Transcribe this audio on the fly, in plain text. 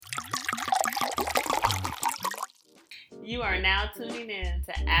You are now tuning in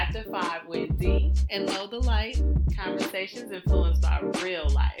to After 5 with D and Low the Light, conversations influenced by real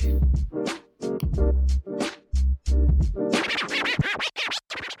life.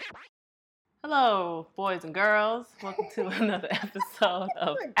 Hello, boys and girls. Welcome to another episode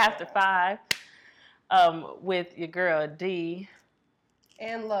of After 5 with your girl D.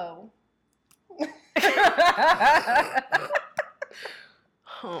 And Low.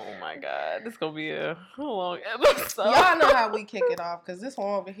 Oh my God, this is gonna be a long episode. Y'all know how we kick it off because this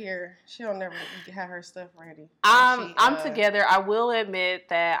one over here, she'll never have her stuff ready. I'm together. I will admit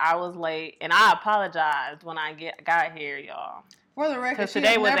that I was late, and I apologized when I got here, y'all. For the record, she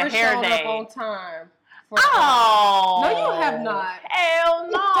today was never a hair showed day. up on time. Oh no, you have not. Hell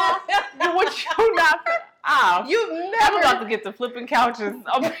no! What you not? Oh, You've never. I'm about to get to flipping couches.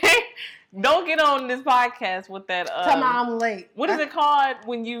 Okay, don't get on this podcast with that. Tell me I'm late. What is it called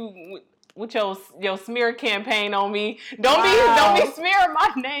when you with your smear campaign on me? Don't be smearing my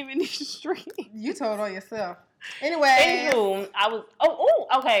name in these streets. You told on yourself. Anyway, anywho, I was.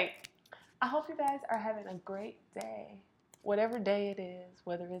 Okay. I hope you guys are having a great day. Whatever day it is,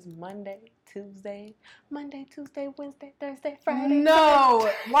 whether it's Monday, Tuesday, Wednesday, Thursday, Friday. No.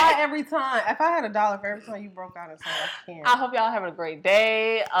 Why every time? If I had $1 for every time you broke out and said I can't. I hope y'all having a great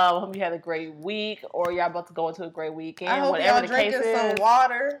day. I hope you had a great week, or y'all about to go into a great weekend. I hope whatever y'all the drinking case some is.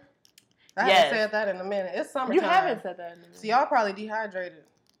 water. I Yes. haven't said that in a minute. It's summertime. You haven't said that in a minute. So y'all probably dehydrated.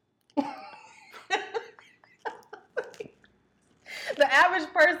 The average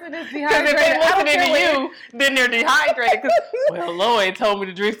person is dehydrated. Because if they're listening to you, then they're dehydrated. Well, Lloyd told me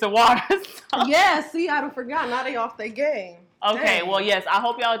to drink some water. So. Yeah, see, I done forgot. Now they off their game. Okay, Dang. well, yes, I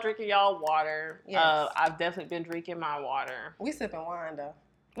hope y'all drinking y'all water. Yes. I've definitely been drinking my water. We sipping wine, though.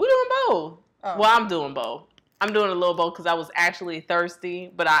 We're doing both. Oh. Well, I'm doing both. I'm doing a little both because I was actually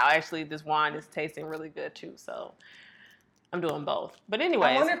thirsty, but this wine is tasting really good, too. So I'm doing both. But anyways.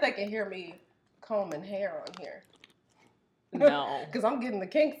 I wonder if they can hear me combing hair on here. No. Because I'm getting the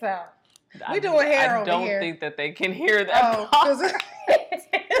kinks out. We doing hair over here. I don't think that they can hear that.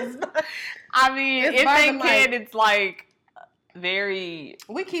 I mean, if they can, it's like very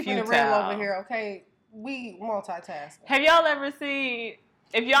we keeping futile. it real over here, okay? We multitasking. Have y'all ever seen,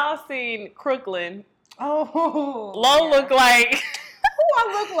 if y'all seen Crooklyn, Low look like... Who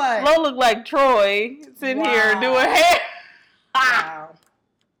I look like? Low look like Troy sitting here doing hair. Wow.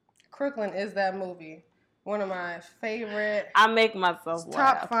 Crooklyn is that movie. One of my favorite. I make myself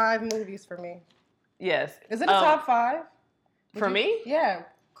laugh. Top 5 movies for me. Yes. Is it a top 5? For me? Yeah.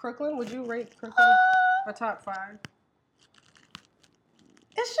 Crooklyn. Would you rate Crooklyn a top 5?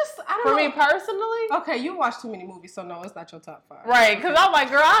 It's just, I don't know. For me personally? Okay, you watch too many movies, so no, it's not your top 5. Right, because I'm like,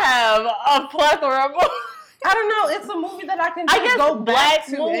 girl, I have a plethora of movies. I don't know. It's a movie that I can just go back black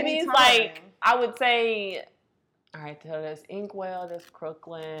to movies, anytime. like, I would say, all right, so there's Inkwell, there's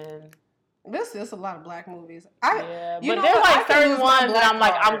Crooklyn. This is a lot of black movies. But there's like certain ones that I'm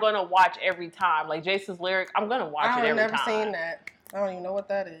like, I'm going to watch every time. Like Jason's Lyric, I'm going to watch it every time. I've never seen that. I don't even know what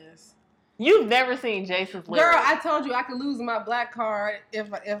that is. You've never seen Jason's Lyric? Girl, I told you I could lose my black card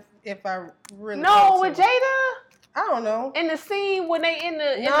if I really No, with Jada? I don't know. In the scene when they in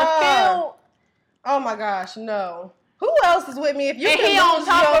the field? Oh my gosh, no. Who else is with me? If you and he on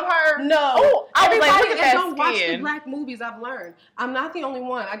top of her? No. Oh, I was like, look at that don't skin. watch the black movies. I've learned. I'm not the only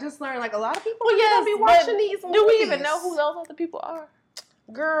one. I just learned like a lot of people don't be watching these movies. Do we even know who those other people are?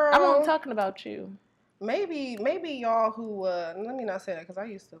 Girl. I'm only talking about you. Maybe y'all who, let me not say that because I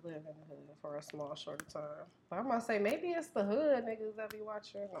used to live in the hood for a small, short time. But I'm going to say maybe it's the hood niggas that be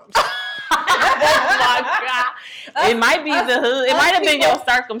watching. No, oh my God. It might be the hood. It might have been your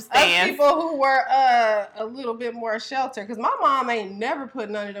circumstance. People who were a little bit more sheltered. Because my mom ain't never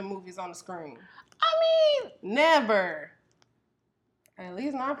put none of them movies on the screen. I mean. Never. At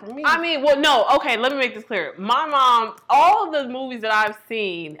least not for me. I mean, well, no. Okay, let me make this clear. My mom, all the movies that I've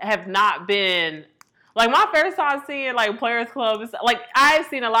seen have not been... Like, my first time seeing, like, Players Club, like, I've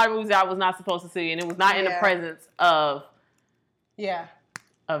seen a lot of movies that I was not supposed to see, and it was not in the presence of... Yeah.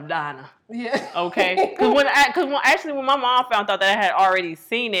 Of Donna. Yeah. Okay? Because when my mom found out that I had already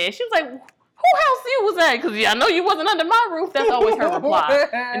seen it, she was like, who house you was at? Because, I know you wasn't under my roof. That's always her reply.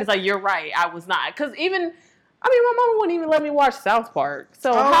 And it's like, you're right. I was not. Because even... I mean, my mama wouldn't even let me watch South Park.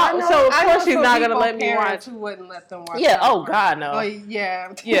 So, of course she's not going to let me watch. Who wouldn't let them watch South Park. God, no. Oh,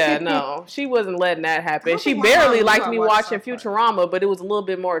 yeah. Yeah, no. She wasn't letting that happen. She barely liked me watching Futurama, but it was a little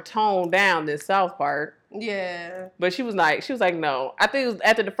bit more toned down than South Park. Yeah. But she was like, no. I think it was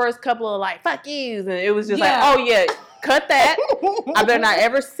after the first couple of, like, fuck yous. And it was just like, oh, yeah, cut that. I better not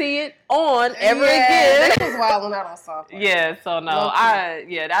ever see it on ever again. That was wilding out on South Park. Yeah, so no.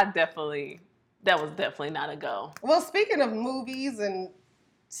 I definitely... That was definitely not a go. Well, speaking of movies and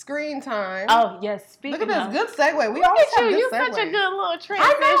screen time. Oh, yes. Look at this good segue. We Look always at have you. good You're segues. such a good little transitioner.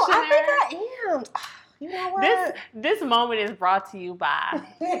 I think I am. You know what? This moment is brought to you by...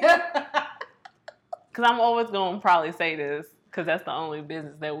 Because I'm always going to probably say this, because that's the only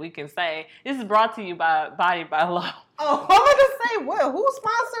business that we can say. This is brought to you by Body by Lo. Oh, I'm going to say what? Who's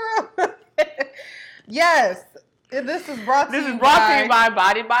sponsoring? Yes. This is brought to you by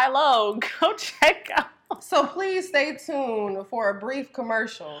Body by Lo. Go check out. So please stay tuned for a brief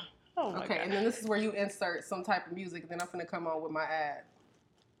commercial. Oh my God. And then this is where you insert some type of music, and then I'm going to come on with my ad.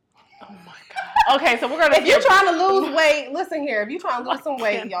 Oh my God. Okay, so we're going to... If you're trying to lose weight, listen here. If you're trying to lose some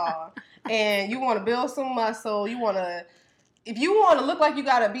weight, y'all, and you want to build some muscle, if you want to look like you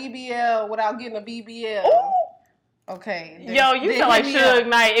got a BBL without getting a BBL, okay. Yo, you sound like Suge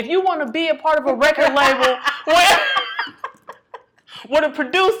Knight. If you want to be a part of a record label where the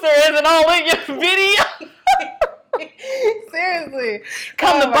producer isn't all in your video, seriously,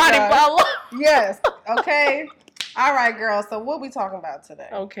 come to Body by Lo. Yes. Okay. All right, girl. So what we talking about today?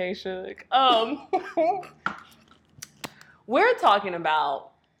 Okay, Suge. We're talking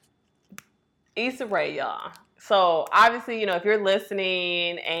about Issa Rae, y'all. So obviously, if you're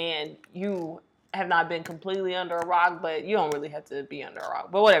listening and you have not been completely under a rock, but you don't really have to be under a rock.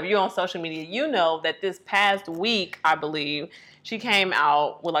 But whatever, you're on social media, you know that this past week, I believe, she came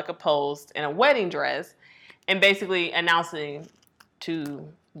out with like a post in a wedding dress and basically announcing to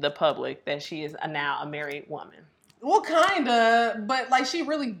the public that she is now a married woman. Well, kind of, but like she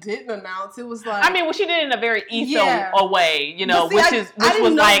really didn't announce. It was like, she did it in a very Issa way, which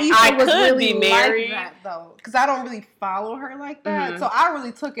was like Issa I was could really be married, like that, though, because I don't really follow her like that. So I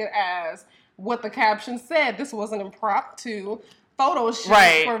really took it as what the caption said. This was an impromptu photo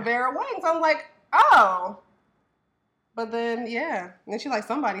shoot for Vera Wang. So I'm like, oh, but then then she like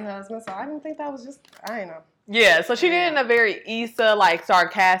somebody's husband. So I didn't think that was just I don't know. Yeah, so she did it in a very Issa like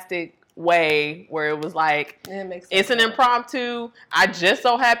sarcastic way where it was like it's an impromptu. I just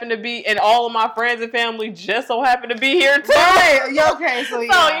so happen to be, and all of my friends and family just so happen to be here too. Right. Okay. So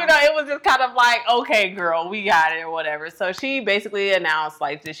it was just kind of like, okay, girl, we got it or whatever. So she basically announced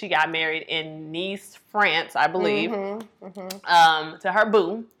like that she got married in Nice, France, I believe, to her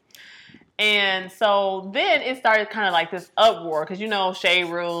boo. And so then it started kind of like this uproar because Shade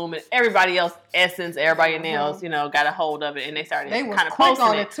Room and everybody else, Essence, everybody else, got a hold of it and they started kind of posting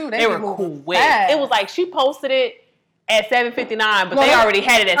on it too. They were quick. It was like she posted it at 7:59, but they already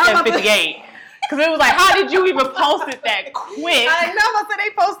had it at 7:58. Because it was like, how did you even post it that quick? I know, but they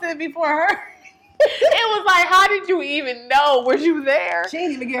posted it before her. It was like, how did you even know? Were you there? She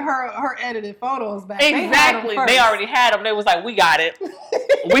didn't even get her edited photos back. Exactly. They already had them. They was like, we got it.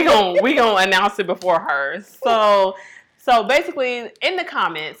 we gonna announce it before her. So basically in the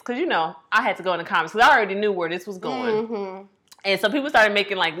comments, because I had to go in the comments because I already knew where this was going. And so people started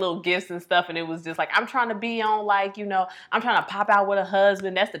making like little gifts and stuff, and it was just like, I'm trying to be on like, I'm trying to pop out with a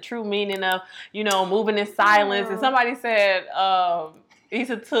husband. That's the true meaning of, moving in silence. And somebody said,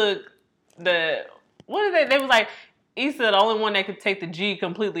 Issa took they was like, Issa the only one that could take the G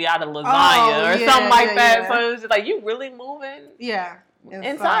completely out of lasagna or something like that. So it was just like, you really moving? Yeah.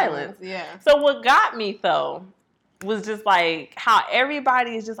 In silence. Yeah. So what got me though was just like how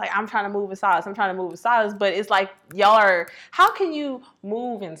everybody is just like, I'm trying to move in silence. I'm trying to move in silence. But it's like, how can you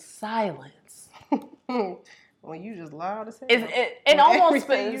move in silence? Well, you just loud as hell. And almost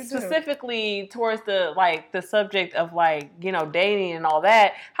specifically towards the subject of dating and all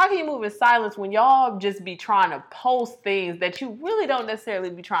that. How can you move in silence when y'all just be trying to post things that you really don't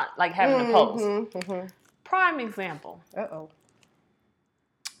necessarily be trying having to post? Prime example. Uh-oh.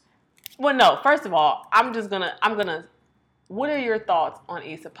 Well, no. First of all, I'm gonna. What are your thoughts on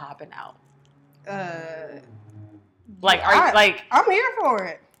Issa popping out? I'm I'm here for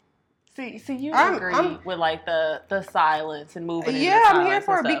it. See, you agree with the silence and moving. Yeah, I'm here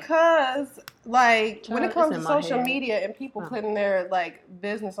for it because when it comes to social media and people putting their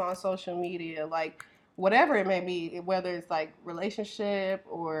business on social media, whatever it may be, whether it's relationship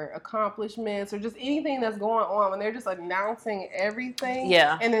or accomplishments or just anything that's going on, when they're just announcing everything,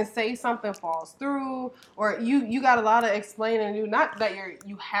 and then say something falls through, or you got a lot of explaining to do. Not that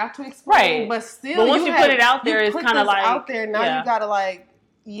you have to explain, but still, but once you put it out there, it's kind of out there. Now you gotta I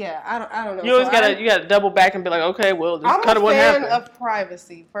don't know. You always gotta double back and be like, okay, well, this is kind of what happened. I'm a fan of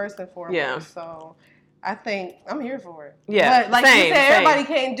privacy first and foremost. Yeah. So I think I'm here for it. Yeah. But you said, everybody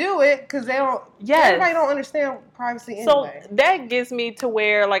can't do it because they don't. Yes. Everybody don't understand privacy anyway. So that gets me to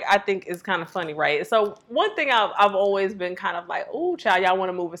where I think it's kind of funny, right? So one thing I've always been kind of like, ooh, child, y'all want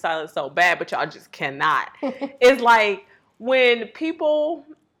to move in silence so bad, but y'all just cannot. It's like when people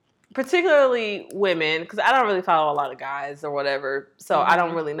particularly women, because I don't really follow a lot of guys or whatever, so I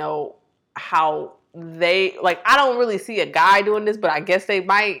don't really know how they, like, I don't really see a guy doing this, but I guess they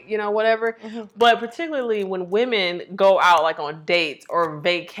might, you know, whatever. But particularly when women go out, like, on dates or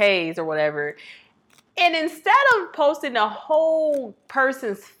vacays or whatever, and instead of posting the whole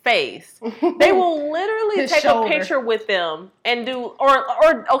person's face, they will literally take a picture with them and do,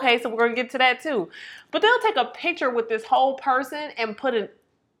 or okay, so we're going to get to that too. But they'll take a picture with this whole person and put an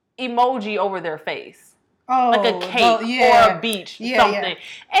emoji over their face. Like a cake or a beach, something. And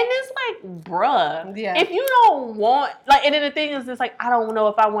it's like, bruh, if you don't want, like, and then the thing is, it's like, I don't know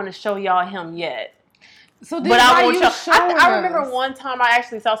if I want to show y'all him yet. So but I want y'all. I remember one time I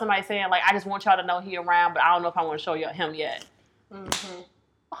actually saw somebody saying, like, I just want y'all to know he around, but I don't know if I want to show y'all him yet.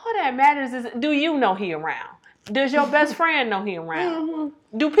 All that matters is, do you know he around? Does your best friend know he around?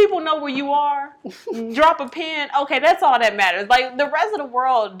 Do people know where you are? Drop a pin. Okay, that's all that matters. Like, the rest of the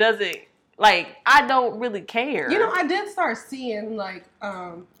world doesn't, like, I don't really care. You know, I did start seeing, like,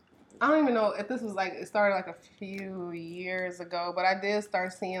 I don't even know if this was, like, it started, like, a few years ago, but I did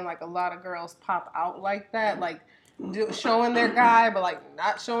start seeing, like, a lot of girls pop out like that, like, showing their guy, but, like,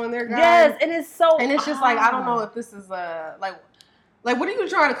 not showing their guy. Yes, and it's so... And it's just, like, I don't know if this is, like, what are you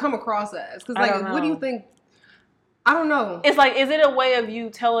trying to come across as? Because, like, what do you think... I don't know. It's like, is it a way of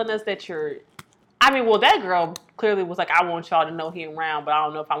you telling us that you're... I mean, well, that girl clearly was like, I want y'all to know he around, but I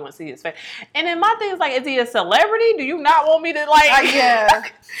don't know if I want to see his face. And then my thing is like, is he a celebrity? Do you not want me to, like... Yeah.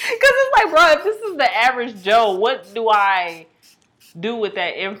 Because it's like, bro, if this is the average Joe, what do I do with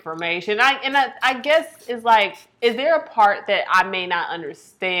that information? I guess it's like, is there a part that I may not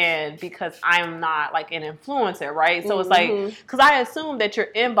understand because I'm not, like, an influencer, right? So it's like, because I assume that your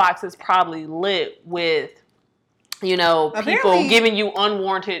inbox is probably lit with... you know, people giving you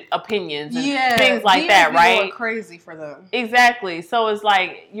unwarranted opinions and things like that, right? Going crazy for them. Exactly. So it's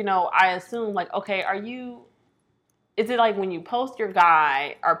like, you know, I assume, like, okay, is it like when you post your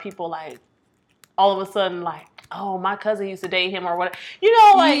guy, are people like, all of a sudden, like, oh, my cousin used to date him or whatever? You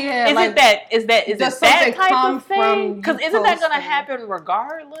know, like, is it that type of thing? Because isn't that going to happen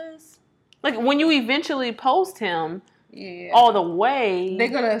regardless? Like, when you eventually post him, all the way, they're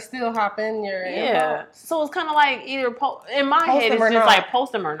gonna still hop in your inbox. So it's kind of like either in my head it's just like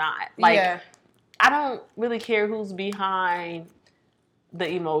post them or not. Like, I don't really care who's behind the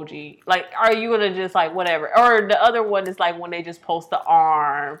emoji. Like, are you gonna just, like, whatever? Or the other one is like when they just post the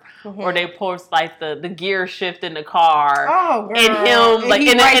arm, or they post, like, the gear shift in the car, and him, like,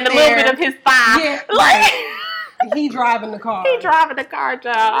 in a little bit of his thigh, like he driving the car. He driving the car,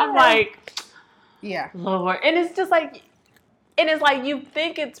 child. I'm like. Yeah. Lord. And it's just like, and it's like you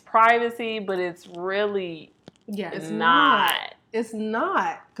think it's privacy, but it's really it's not. It's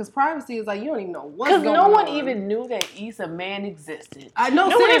not. Because privacy is like, you don't even know what's going on. Because no one even knew that Issa Man existed. I know.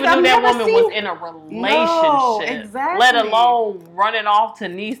 No one even knew that woman was in a relationship. No, exactly. Let alone running off to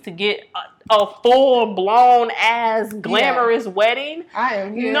Nice to get a full-blown ass glamorous wedding. I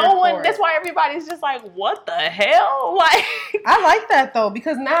am here That's why everybody's just like, what the hell? Like, I like that though,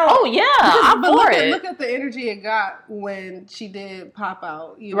 because now. Oh yeah, I'm for it. Look at the energy it got when she did pop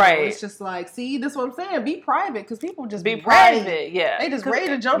out. You know, it's just like, see, this is what I'm saying. Be private, because people just be private. Yeah, they just ready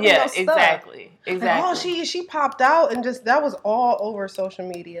to jump in your stuff. Exactly. Like, oh, she popped out, and just that was all over social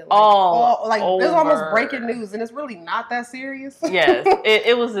media. Like, over. It's almost breaking news, and it's really not that serious. Yes,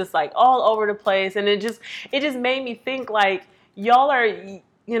 it was just like all over the place, and it just made me think, like, y'all are,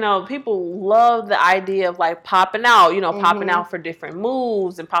 you know, people love the idea of, like, popping out, you know, popping out for different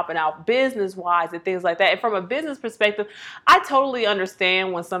moves and popping out business-wise and things like that. And from a business perspective, I totally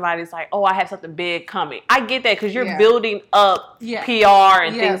understand when somebody's like, oh, I have something big coming. I get that, because you're building up PR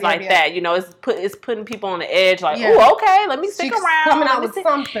and things like that. You know, it's putting people on the edge, like, oh, okay, let me stick around. Coming out with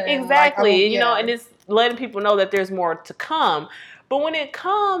something. Exactly. Like, you know, and it's letting people know that there's more to come. But when it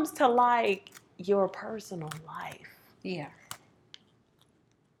comes to, like, your personal life. Yeah.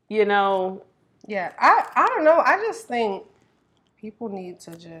 You know? Yeah. I don't know. I just think people need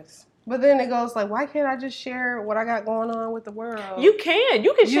to just... But then it goes like, why can't I just share what I got going on with the world? You can.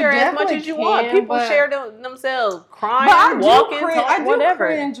 You can share as much as you want. People share themselves crying, walking, talking, whatever.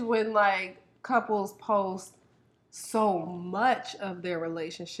 I do cringe when, like, couples post so much of their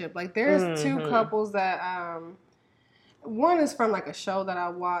relationship. Like, there's two couples that... one is from, like, a show that I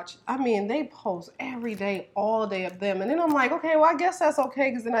watch. I mean, they post every day, all day of them. And then I'm like, okay, well, I guess that's okay.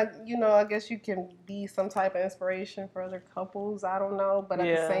 Because then, I guess you can be some type of inspiration for other couples. I don't know. But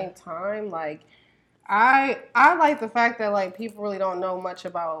at the same time, like, I like the fact that, like, people really don't know much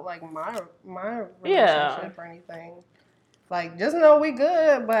about, like, my relationship or anything. Like, just know we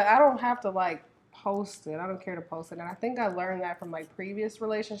good. But I don't have to, like, post it. I don't care to post it. And I think I learned that from like previous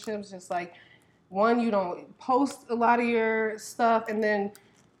relationships. Just like, one, you don't post a lot of your stuff, and then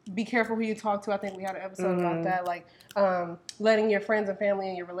be careful who you talk to. I think we had an episode about that. Like, letting your friends and family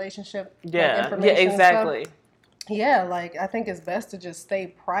in your relationship information. Yeah, exactly. And stuff. Yeah, like, I think it's best to just stay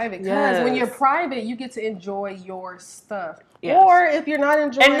private. Because when you're private, you get to enjoy your stuff. Yes. Or if you're not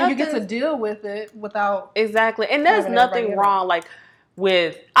enjoying, you get to deal with it without... Exactly. And there's nothing wrong, like,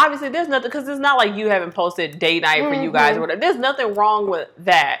 with... Obviously, there's nothing... Because it's not like you haven't posted date night for you guys or whatever. There's nothing wrong with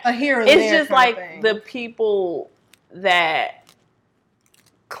that. It's just like the people that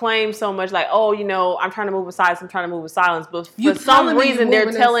claim so much, like, oh, you know, I'm trying to move in silence. But for some reason,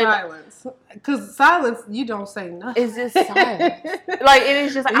 they're telling... Because silence, you don't say nothing. It's just silence. Like, it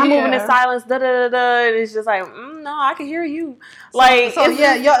is just like, I'm moving in silence, da-da-da-da. And it's just like, no, I can hear you. Like, so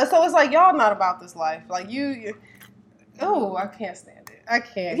it's like, y'all not about this life. Like, I can't stand it. I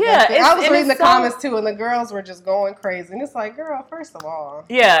can't. Yeah. I was reading the comments, too, and the girls were just going crazy. And it's like, girl, first of all.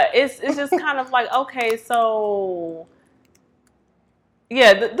 Yeah, it's just kind of like, okay, so...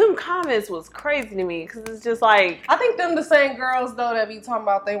 Yeah, them comments was crazy to me because it's just like... I think them the same girls, though, that be talking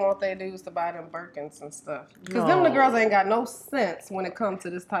about they want their dudes to buy them Birkins and stuff. Because them the girls ain't got no sense when it comes to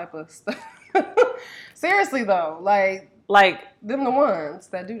this type of stuff. Seriously, though. Like them the ones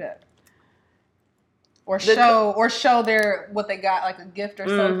that do that. Or show their what they got, like a gift or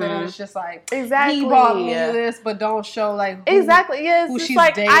something. And it's just like, he bought me this, but don't show like who, who she's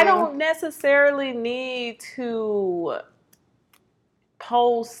like, dating. I don't necessarily need to...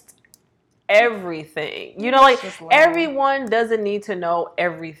 post everything. You know, like, everyone doesn't need to know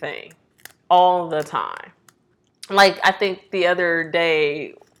everything all the time. Like, I think the other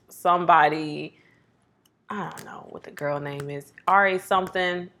day, somebody, I don't know what the girl name is, Ari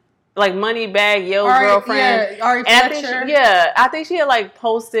something, like Moneybag Yo girlfriend. Yeah, Ari Fletcher. I think she had like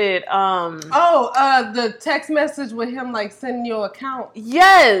posted the text message with him like sending your account.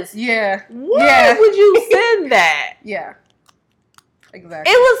 Yes. Yeah. Why would you send that? Yeah.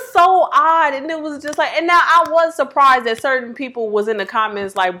 Exactly. It was so odd, and it was just like, and now I was surprised that certain people was in the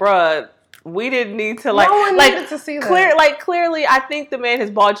comments like, bruh, we didn't need to like, no one needed to see that. Clearly, I think the man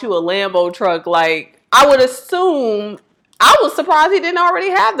has bought you a Lambo truck. Like, I would assume. I was surprised he didn't already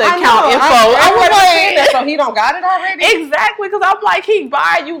have the account info. I was like, that, so he don't got it already? Exactly, because I'm like, he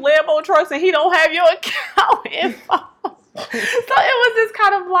buy you Lambo trucks and he don't have your account info. So it was just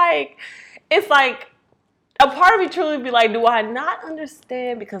kind of like, it's like, a part of me truly be like, do I not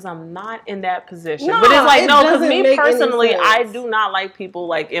understand because I'm not in that position? No, but it's like, no, because me personally, I do not like people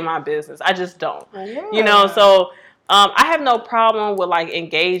like in my business. I just don't. Yeah. You know, so I have no problem with like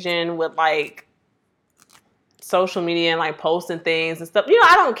engaging with like social media and like posting things and stuff. You know,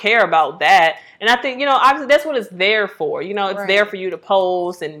 I don't care about that. And I think, you know, obviously that's what it's there for. You know, it's there for you to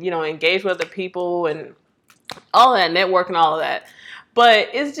post and, you know, engage with other people and all that, network and all of that. But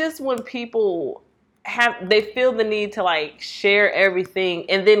it's just when people... they feel the need to like share everything,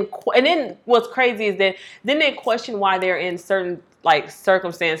 and then what's crazy is that then they question why they're in certain like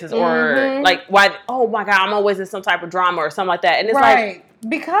circumstances or like why, oh my God, I'm always in some type of drama or something like that, and it's like,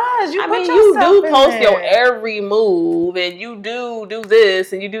 because you do post your every move and you do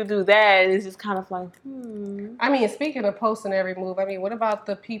this and you do that, and it's just kind of like I mean, speaking of posting every move, I mean, what about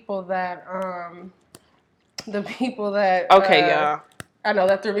the people that I know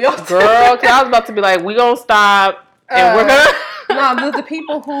that threw me off. Girl, because I was about to be like, we gonna stop and we're gonna... No, the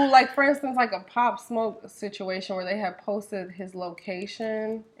people who, like, for instance, like a Pop Smoke situation where they had posted his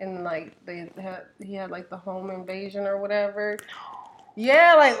location and, like, he had, like, the home invasion or whatever.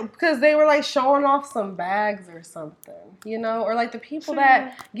 Yeah, like, because they were, like, showing off some bags or something, you know? Or, like, the people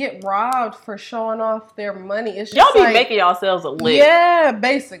that get robbed for showing off their money. It's just y'all be making yourselves a lick. Yeah,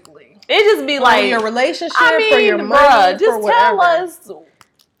 basically. It just be like... For your relationship, for your money, just for whatever. tell us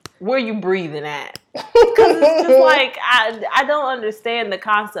where you breathing at. Because it's just like, I don't understand the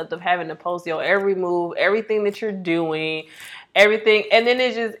concept of having to post your every move, everything that you're doing, everything. And then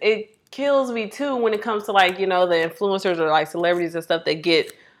it kills me too when it comes to like, you know, the influencers or like celebrities and stuff that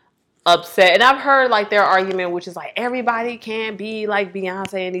get upset. And I've heard like their argument, which is like, everybody can't be like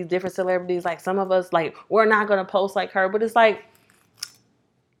Beyonce and these different celebrities. Like some of us, like, we're not going to post like her. But it's like,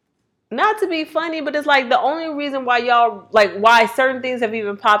 not to be funny, but it's like the only reason why y'all, like, why certain things have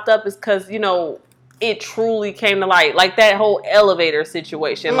even popped up is because, you know, it truly came to light. Like that whole elevator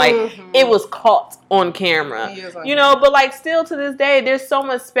situation. Like, it was caught on camera. You know, but like still to this day, there's so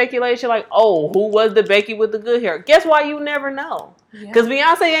much speculation like, oh, who was the Becky with the good hair? Guess why? You never know. Because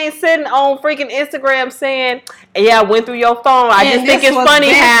Beyonce ain't sitting on freaking Instagram saying, yeah, I went through your phone. I just think it's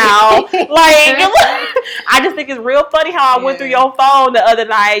funny how. Like, I just think it's real funny how I went through your phone the other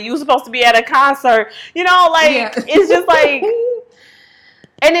night. You were supposed to be at a concert. You know, like, it's just like,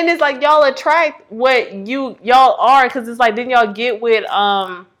 and then it's like y'all attract what y'all are, because it's like, then y'all get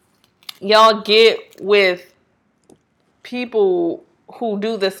with people who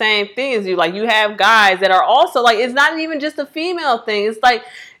do the same thing as you. Like, you have guys that are also like, it's not even just a female thing. It's like,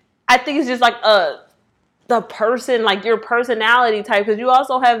 I think it's just like the person, like your personality type, because you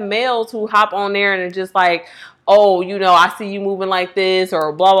also have males who hop on there and are just like, oh, you know, I see you moving like this,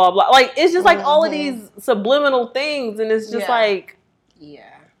 or blah blah blah. Like, it's just like all of these subliminal things, and it's just like,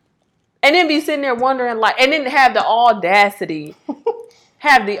 and then be sitting there wondering, like, and then have the audacity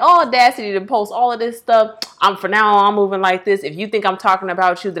to post all of this stuff. I'm moving like this. If you think I'm talking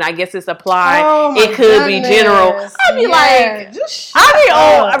about you, then I guess it's applied. Oh, it could be general. I'd be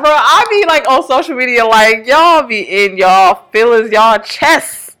I be like on social media, like, y'all be in y'all feelings, y'all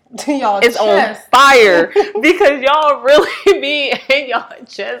chest. It's on fire because y'all really be in y'all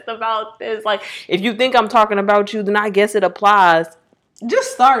chest about this. Like, if you think I'm talking about you, then I guess it applies.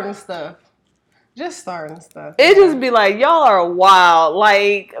 Just starting stuff. It just be like, y'all are wild.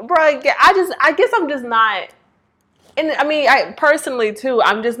 Like, bro, I guess I'm just not. And I mean, I personally too,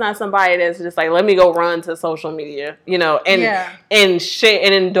 I'm just not somebody that's just like, let me go run to social media, you know, and share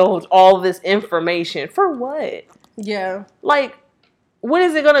and indulge all this information for what? Yeah. Like, when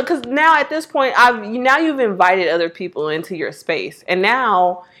is it gonna? Because now at this point, you've invited other people into your space, and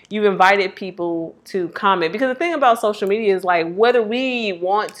now you've invited people to comment. Because the thing about social media is, like, whether we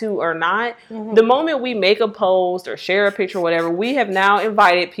want to or not, the moment we make a post or share a picture or whatever, we have now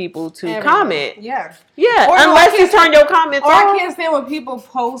invited people to comment. Yeah. Or unless you turn your comments off. I can't stand when people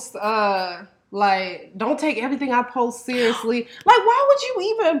post, like, don't take everything I post seriously. Like, why would you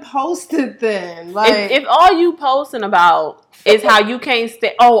even post it then? Like, if all you posting about is how you can't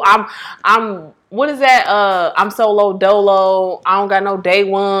stay. Oh, I'm. What is that? I'm solo dolo. I don't got no day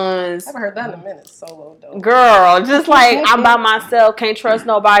ones. I haven't heard that in a minute. Solo dolo. Girl, just like, I'm by myself. Can't trust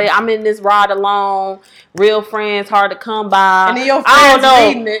nobody. I'm in this ride alone. Real friends hard to come by. And then your friends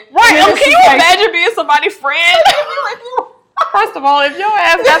reading it. Right. Can you imagine being somebody's friend? First of all, if your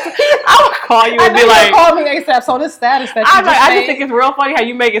ass got to, I would call you and be like, call me ASAP. So this status that you I just think it's real funny how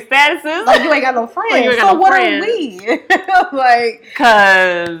you making statuses. Like, you ain't got no friends. Like, so what are we? Like,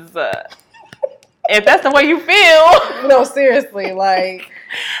 because if that's the way you feel. No, seriously, like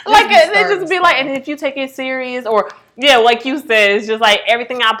it just be like, and if you take it serious, or like you said, it's just like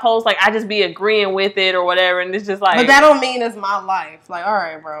everything I post, like, I just be agreeing with it or whatever, and it's just like. But that don't mean it's my life. Like, all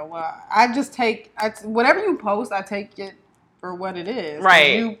right, bro. Well, I just whatever you post, I take it for what it is.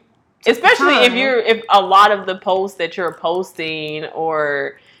 Right. Especially if a lot of the posts that you're posting,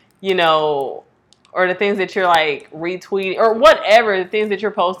 or, you know, or the things that you're like retweeting, or whatever, the things that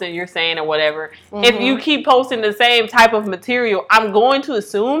you're posting, you're saying, or whatever. If you keep posting the same type of material, I'm going to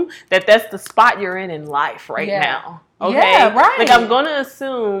assume that that's the spot you're in life right now. Okay? Yeah, right. Like, I'm going to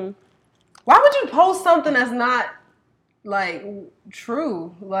assume. Why would you post something that's not, like,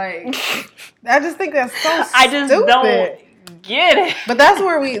 true? Like, I just think that's so stupid. I just don't get it. But that's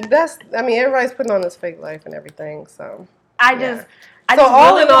where everybody's putting on this fake life and everything, so. All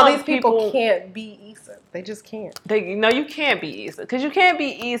in all, these people can't be Issa. They just can't. You can't be Issa. Because you can't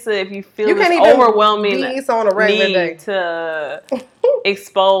be Issa if you feel this overwhelming be Issa on a regular need to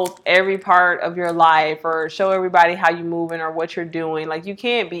expose every part of your life, or show everybody how you're moving or what you're doing. Like, you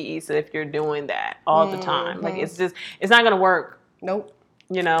can't be Issa if you're doing that all the time. Like, it's not going to work. Nope.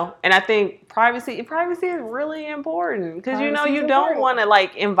 You know, and I think privacy is really important, because you know, you don't want to,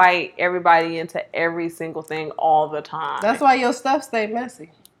 like, invite everybody into every single thing all the time. That's why your stuff stay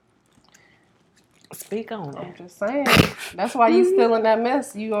messy. Speak on it. I'm just saying. That's why you still in that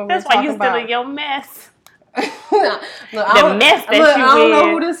mess. That's why you still in your mess. Look, I don't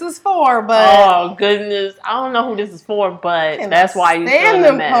know who this is for, but oh goodness, I don't know who this is for, but that's why you still in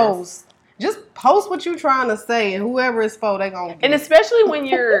the mess. Post. Just post what you're trying to say, and whoever it's for, they're going to get And especially when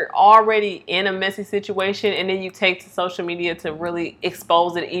you're already in a messy situation, and then you take to social media to really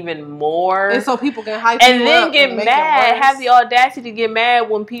expose it even more. And so people can hype you up. And then get mad, have the audacity to get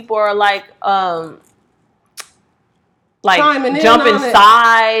mad when people are like jumping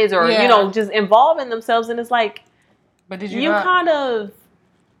sides, or, you know, just involving themselves. And it's like, but did you kind of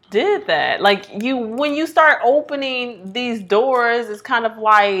did that. Like, when you start opening these doors, it's kind of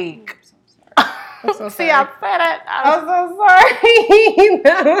like... I'm so See, I said it. I'm so sorry.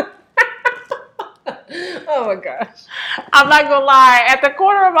 Oh my gosh. I'm not gonna lie. At the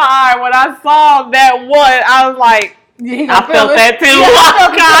corner of my eye, when I saw that one, I was like, I felt that too. Yeah, I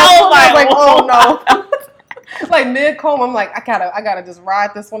was like, oh no. Like mid-comb, I'm like, I gotta just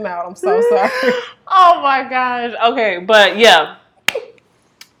ride this one out. I'm so sorry. Oh my gosh. Okay, but yeah.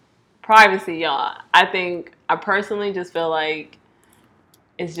 Privacy, y'all. I personally just feel like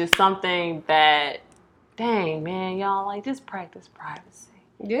it's just something that, dang, man, y'all, like, just practice privacy.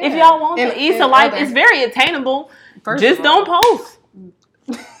 Yeah. If y'all want the Issa life, it's very attainable. Just don't post.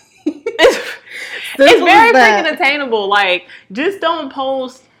 It's very freaking attainable. Like, just don't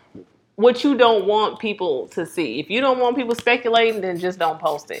post what you don't want people to see. If you don't want people speculating, then just don't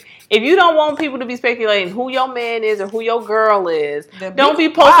post it. If you don't want people to be speculating who your man is or who your girl is, don't be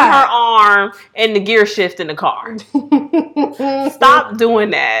posting her arm and the gear shift in the car. Stop doing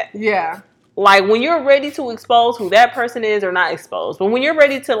that. Yeah. Like, when you're ready to expose who that person is, or not expose, but when you're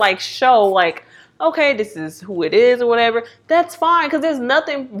ready to, like, show, like, okay, this is who it is or whatever, that's fine, because there's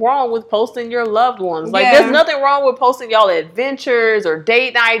nothing wrong with posting your loved ones. Like, there's nothing wrong with posting y'all adventures or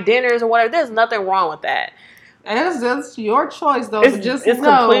date night dinners or whatever. There's nothing wrong with that. And it's your choice, though. It's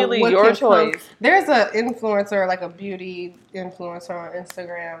completely your choice. There's an influencer, like a beauty influencer on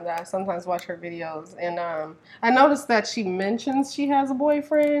Instagram, that I sometimes watch her videos. And I noticed that she mentions she has a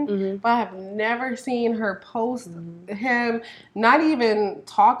boyfriend, but I have never seen her post him, not even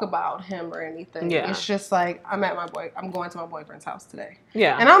talk about him or anything. Yeah. It's just like, I'm going to my boyfriend's house today.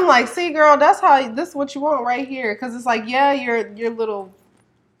 Yeah. And I'm like, see, girl, this is what you want right here. Because it's like, yeah, your little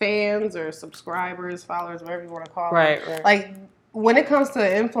fans or subscribers, followers, whatever you want to call them. Right. Like, when it comes to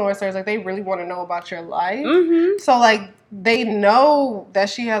influencers, like, they really want to know about your life. So, like, they know that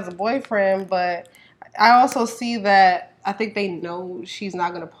she has a boyfriend, but I also see that I think they know she's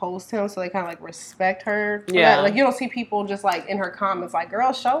not going to post him, so they kind of, like, respect her for that. Like, you don't see people just, like, in her comments, like,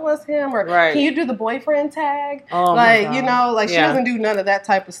 girl, show us him, or can you do the boyfriend tag? Like, you know, like, she doesn't do none of that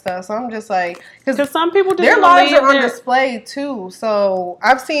type of stuff. So I'm just like, because some people just their lives are on display, too. So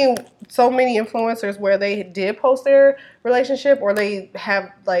I've seen so many influencers where they did post their relationship, or they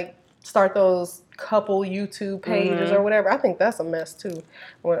have, like, start those couple YouTube pages or whatever. I think that's a mess too.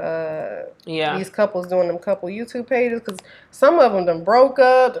 When these couples doing them couple YouTube pages, because some of them done broke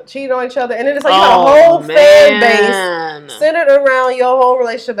up, cheated on each other, and then it's like you got a whole fan base centered around your whole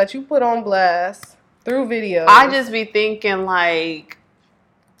relationship that you put on blast through videos. I just be thinking, like,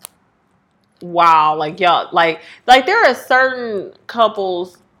 wow, like, y'all, like there are certain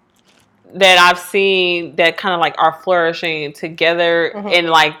couples that I've seen that kind of, like, are flourishing together in,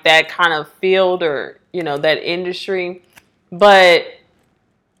 like, that kind of field, or, you know, that industry. But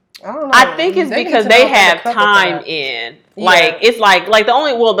I don't know. I think it's because they have time in. Yeah. Like, it's like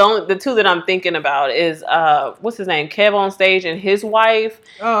the two that I'm thinking about is what's his name? Kev on Stage and his wife.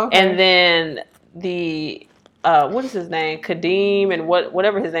 Oh, okay. And then the what is his name? Kadeem and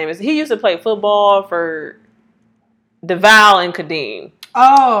whatever his name is. He used to play football for DeVal and Kadeem.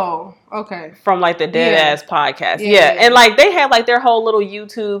 Oh, okay. From, like, the Dead Ass podcast. Yeah. And, like, they had, like, their whole little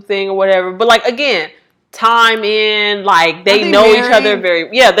YouTube thing or whatever. But, like, again, time in, like, they know each other very...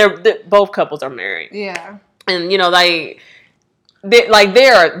 Yeah, they're both couples are married. Yeah. And, you know, like,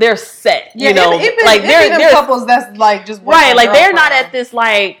 they're set, you know. Like, they're couples that's, like, just... Right, like, they're not at this,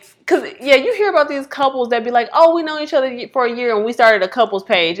 like... Because, you hear about these couples that be like, oh, we know each other for a year and we started a couples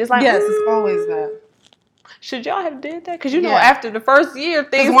page. It's like... Yes, it's always that. Should y'all have did that? Because, you know, after the first year,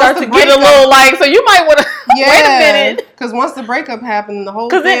 things start to get a little, like, so you might want to wait a minute. Because once the breakup happened, the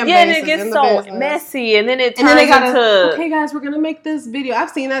whole fan base it gets so messy, and then it turns into... Okay, guys, we're going to make this video. I've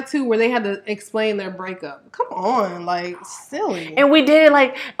seen that, too, where they had to explain their breakup. Come on, like, silly. And we did it,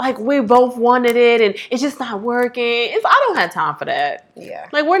 like we both wanted it, and it's just not working. I don't have time for that. Yeah.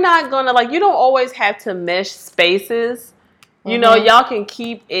 Like, we're not going to, like, you don't always have to mesh spaces. You know, y'all can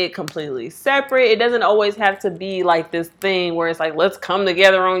keep it completely separate. It doesn't always have to be like this thing where it's like, let's come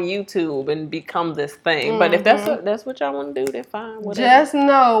together on YouTube and become this thing. But if that's what y'all want to do, then fine. Whatever. Just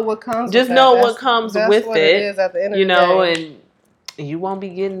know what comes. Just with know that. what comes with what it. Is at the end of you the know, day. And you won't be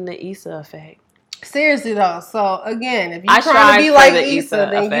getting the Issa effect. Seriously though, so again, if you're trying to be like Issa,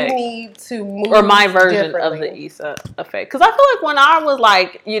 then effect. You need to move or my version of the Issa effect. Because I feel like when I was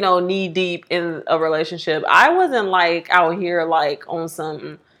like, you know, knee deep in a relationship, I wasn't like out here like on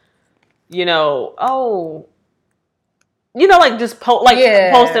some, you know, like just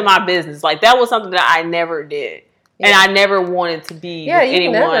posting my business. Like that was something that I never did, and I never wanted to be with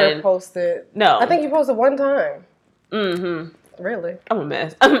anyone. Never posted. No, I think you posted one time. Really? I'm a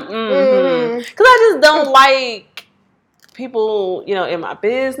mess. Because I just don't like people, you know, in my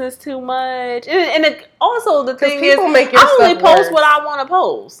business too much. And also the thing is, I only post what I want to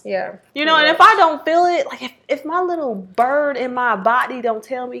post. Yeah. You know, and if I don't feel it, like if my little bird in my body don't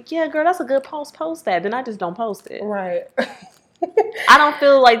tell me, yeah, girl, that's a good post that, then I just don't post it. Right. I don't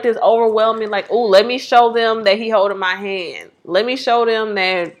feel like this overwhelming, like, oh, let me show them that he holding my hand. Let me show them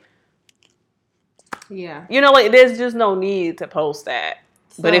that. Yeah. You know, like, there's just no need to post that.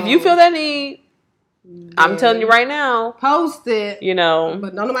 So, but if you feel that need, I'm telling you right now. Post it. You know.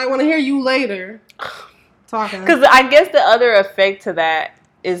 But nobody want to hear you later talking. Because I guess the other effect to that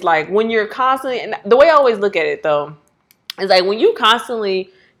is, like, when you're constantly, and the way I always look at it, though, is like when you constantly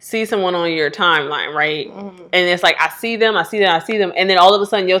see someone on your timeline, right? Mm-hmm. And it's like, I see them. And then all of a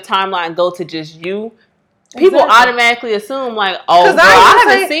sudden your timeline go to just you. People automatically assume like, oh, girl, I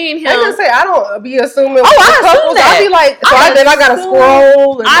haven't seen him. I can say I don't be assuming. Oh, I assume that. I be like, then I gotta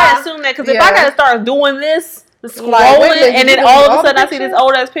scroll. I assume that because if I gotta start doing this, scrolling, and then all of a sudden I see this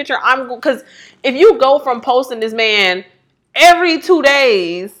old ass picture, because if you go from posting this man every 2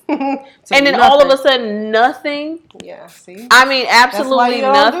 days and then all of a sudden nothing. Yeah, see? I mean, absolutely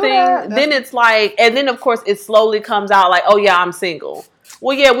nothing. Then it's like, and then of course it slowly comes out like, oh yeah, I'm single.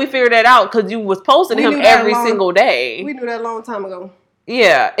 Well, yeah, we figured that out because you was posting him every single day. We knew that a long time ago.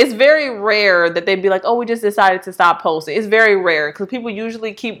 Yeah, it's very rare that they'd be like, oh, we just decided to stop posting. It's very rare because people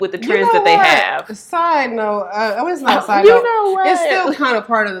usually keep with the trends that they have. Side note, it's not a side note. Know what? It's still kind of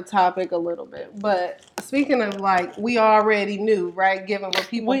part of the topic a little bit. But speaking of like, we already knew, right? Given what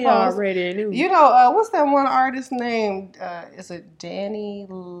people post. Already knew. You know, what's that one artist named? Is it Danny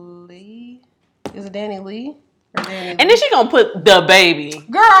Lee? And then she gonna put the baby.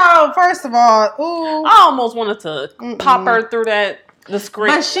 Girl, first of all, ooh. I almost wanted to pop her through the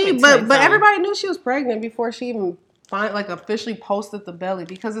screen. But everybody knew she was pregnant before she even officially posted the belly,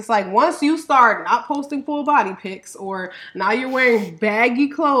 because it's like once you start not posting full body pics or now you're wearing baggy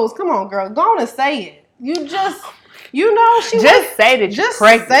clothes, come on, girl, go on and say it. Say that you're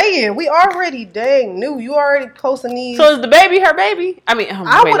pregnant. Say it. We already knew. You already posting these. So is the baby her baby? I mean,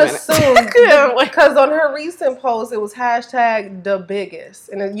 I would assume because on her recent post it was hashtag the biggest,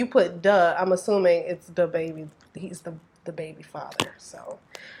 and then you put duh. I'm assuming it's the baby. He's the baby father. So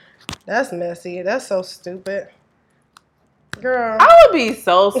that's messy. That's so stupid, girl. I would be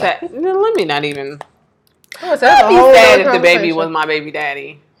so sad. Let me not even. I'd be sad if the baby was my baby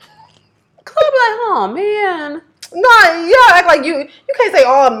daddy. Cause I'd be like, oh man. No, yeah, act like you can't say,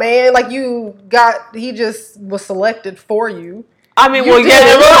 oh man, like he just was selected for you. I mean, well, yeah,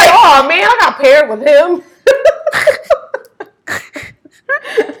 they were like, oh man, I got paired with him.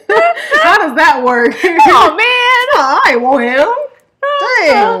 How does that work? Oh man, I want him.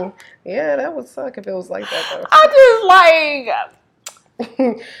 Dang. Yeah, that would suck if it was like that though. I just like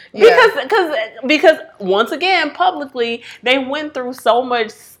because once again, publicly they went through so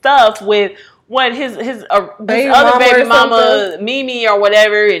much stuff with what his other baby mama Mimi or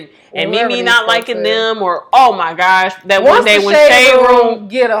whatever, and Mimi not liking them, or oh my gosh, that one day when Shade Room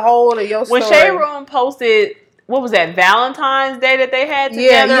get a hold of your story. When Shade Room posted, what was that, Valentine's Day that they had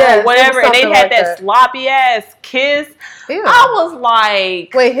together or whatever, and they had that sloppy ass kiss. Yeah. I was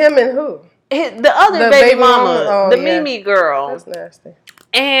like, wait, him and who? The other baby mama, the Mimi girl. That's nasty.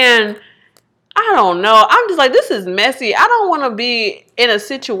 And I don't know. I'm just like, this is messy. I don't want to be in a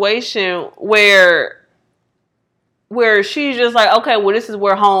situation where she's just like, okay, well, this is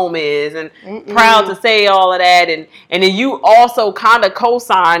where home is, and proud to say all of that, and then you also kind of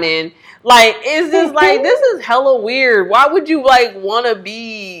co-signing. Like, it's just like, this is hella weird. Why would you like want to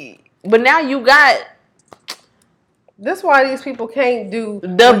be? But now you got. That's why these people can't do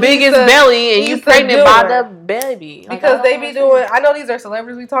the biggest belly, and you pregnant by the baby. Because they be doing. I know these are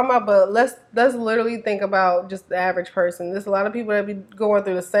celebrities we talking about, but let's literally think about just the average person. There's a lot of people that be going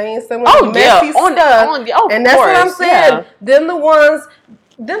through the same similar messy stuff, and that's what I'm saying. Yeah. Then the ones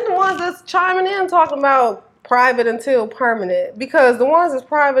that's chiming in talking about private until permanent, because the ones that's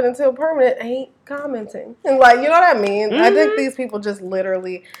private until permanent ain't commenting, and like, you know what I mean. I think these people just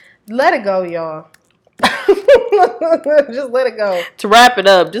literally let it go, y'all. Just let it go. To wrap it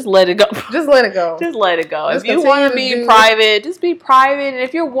up, just let it go. Just let it go. Just let it go. If you want to be private, just be private. And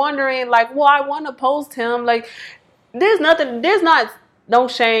if you're wondering, like, well, I want to post him, like, there's no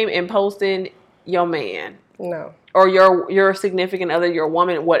shame in posting your man. No. Or your significant other, your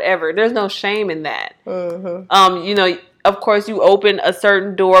woman, whatever. There's no shame in that. Mm-hmm. Of course, you open a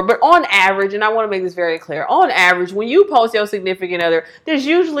certain door, but on average, and I want to make this very clear, on average, when you post your significant other, there's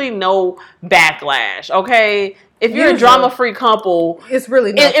usually no backlash, okay? If you're a drama-free couple, it's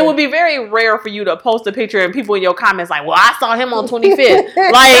really nothing. It would be very rare for you to post a picture and people in your comments like, well, I saw him on 25th.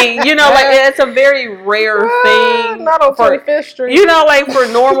 Like, like, it's a very rare thing. Not on 25th Street. Like, for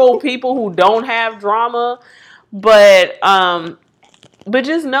normal people who don't have drama. But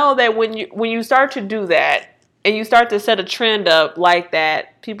just know that when you start to do that, and you start to set a trend up like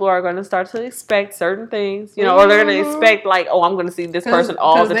that, people are going to start to expect certain things, you know, or they're going to expect like, oh, I'm going to see this person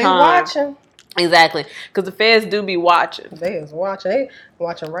all the time. Watching. Exactly, because the feds do be watching. They is watching. They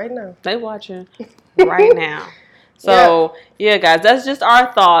watching right now. They watching right now. So yeah, guys, that's just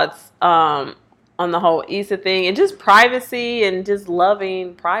our thoughts on the whole Issa thing, and just privacy, and just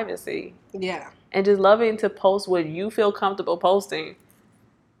loving privacy. Yeah. And just loving to post what you feel comfortable posting.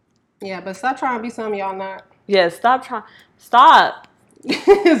 Yeah, but stop trying to be something y'all not. Yeah, stop trying. Stop.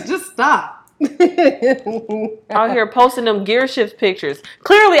 Just stop. Out here posting them gear shift pictures.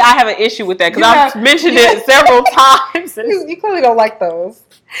 Clearly, I have an issue with that because I've mentioned it several times. You clearly don't like those.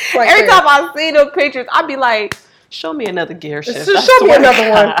 Every time I see them pictures, I be like, show me another gear shift. Just show me another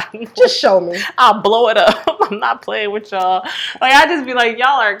one. Just show me. I'll blow it up. I'm not playing with y'all. Like, I just be like,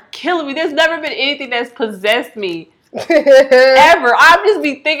 y'all are killing me. There's never been anything that's possessed me. Ever. I've just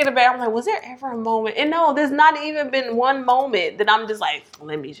be thinking about it. I'm like, was there ever a moment? And no, there's not even been one moment that I'm just like,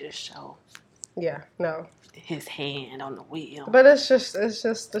 let me just show. Yeah, no. His hand on the wheel. But it's just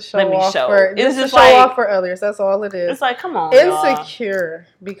to show off off for others. That's all it is. It's like, come on, insecure,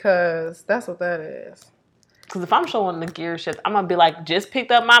 because that's what that is. Because if I'm showing the gear shift, I'm gonna be like, just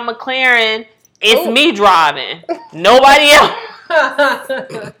picked up my McLaren. It's me driving. Nobody else.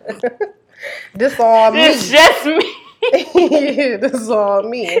 This all me. It's just me. This is all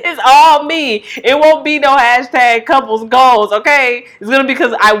me. It's all me. It won't be no hashtag couples goals, okay? It's gonna be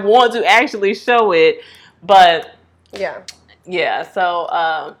because I want to actually show it. But yeah.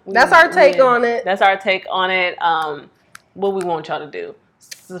 So that's our take on it. That's our take on it. What we want y'all to do?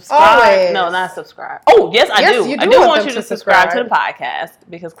 Subscribe? Always. No, not subscribe. Oh, yes, I do. I do want you to subscribe to the podcast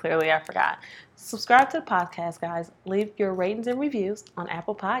because clearly I forgot. Subscribe to the podcast, guys. Leave your ratings and reviews on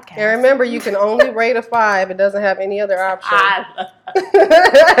Apple Podcasts. And remember, you can only rate a 5. It doesn't have any other option. I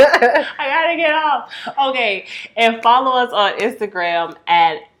gotta get off. Okay, and follow us on Instagram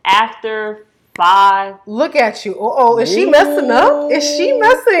at After5. Look at you. Oh, is she messing up? Is she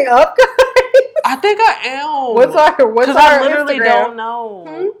messing up, guys? I think I am. What's our I literally Instagram? Don't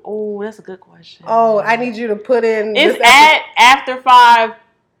know. Oh, that's a good question. Oh, I need you to put in. It's at After5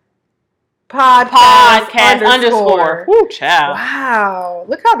 podcast underscore. Woo, child. Wow.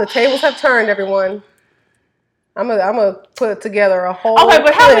 Look how the tables have turned, everyone. I'm gonna put together a whole Okay,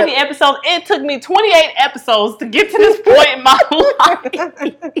 but how many episodes? It took me 28 episodes to get to this point in my life.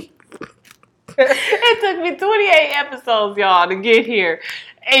 It took me 28 episodes, y'all, to get here.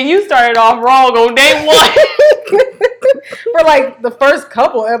 And you started off wrong on day one. For like the first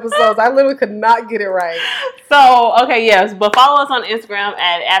couple episodes, I literally could not get it right. So, okay, yes. But follow us on Instagram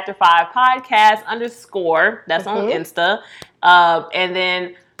at After5 podcast underscore. That's on Insta. And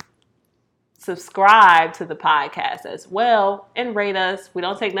then subscribe to the podcast as well. And rate us. We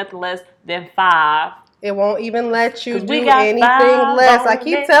don't take nothing less than 5. It won't even let you do anything less. I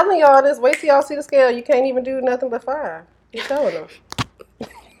keep telling y'all this. Wait till y'all see the scale. You can't even do nothing but 5. Keep telling them.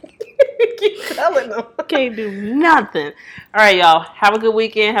 Keep telling them. Can't do nothing. All right, y'all. Have a good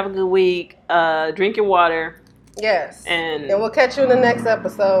weekend. Have a good week. Drink your water. Yes. And we'll catch you in the next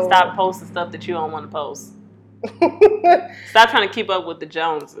episode. Stop posting stuff that you don't want to post. Stop trying to keep up with the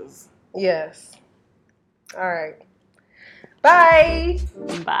Joneses. Yes. All right. Bye.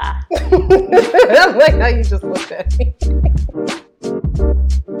 Bye. I like how you just looked at me.